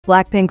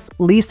Blackpink's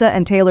Lisa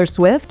and Taylor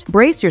Swift?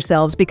 Brace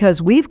yourselves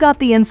because we've got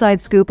the inside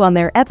scoop on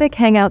their epic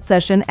hangout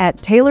session at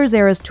Taylor's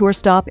Eras tour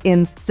stop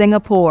in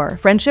Singapore.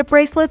 Friendship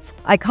bracelets,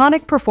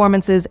 iconic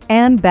performances,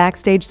 and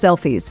backstage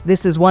selfies.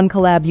 This is one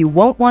collab you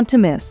won't want to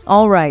miss.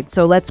 Alright,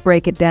 so let's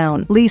break it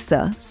down.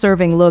 Lisa,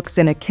 serving looks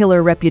in a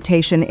killer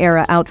Reputation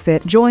era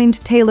outfit, joined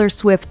Taylor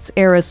Swift's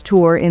Eras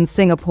tour in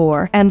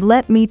Singapore, and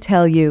let me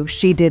tell you,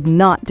 she did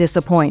not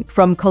disappoint.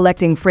 From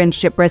collecting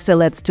friendship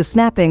bracelets to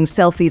snapping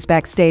selfies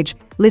backstage,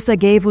 Lisa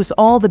gave us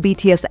all the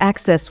BTS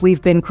access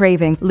we've been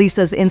craving.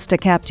 Lisa's Insta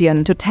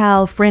caption,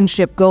 "Total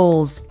friendship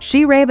goals."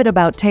 She raved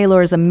about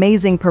Taylor's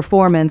amazing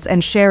performance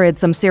and shared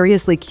some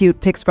seriously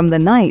cute pics from the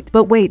night.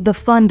 But wait, the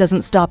fun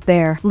doesn't stop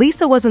there.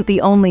 Lisa wasn't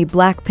the only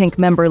Blackpink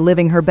member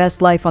living her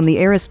best life on the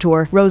Eras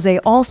tour. Rosé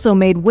also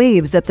made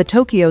waves at the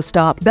Tokyo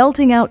stop,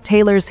 belting out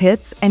Taylor's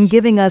hits and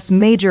giving us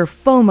major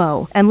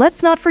FOMO. And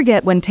let's not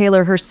forget when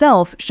Taylor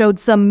herself showed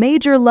some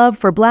major love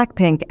for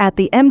Blackpink at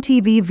the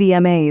MTV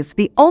VMAs.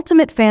 The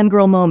ultimate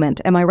fangirl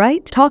moment, am I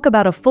right? Talk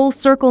about a full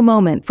circle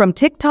moment. From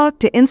TikTok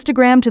to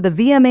Instagram to the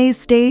VMAs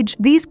stage,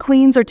 these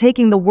queens are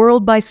taking the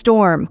world by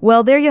storm.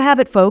 Well, there you have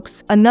it,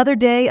 folks. Another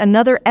day,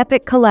 another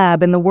epic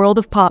collab in the world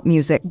of pop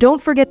music.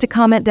 Don't forget to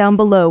comment down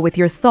below with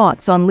your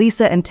thoughts on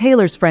Lisa and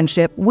Taylor's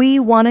friendship. We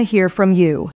want to hear from you.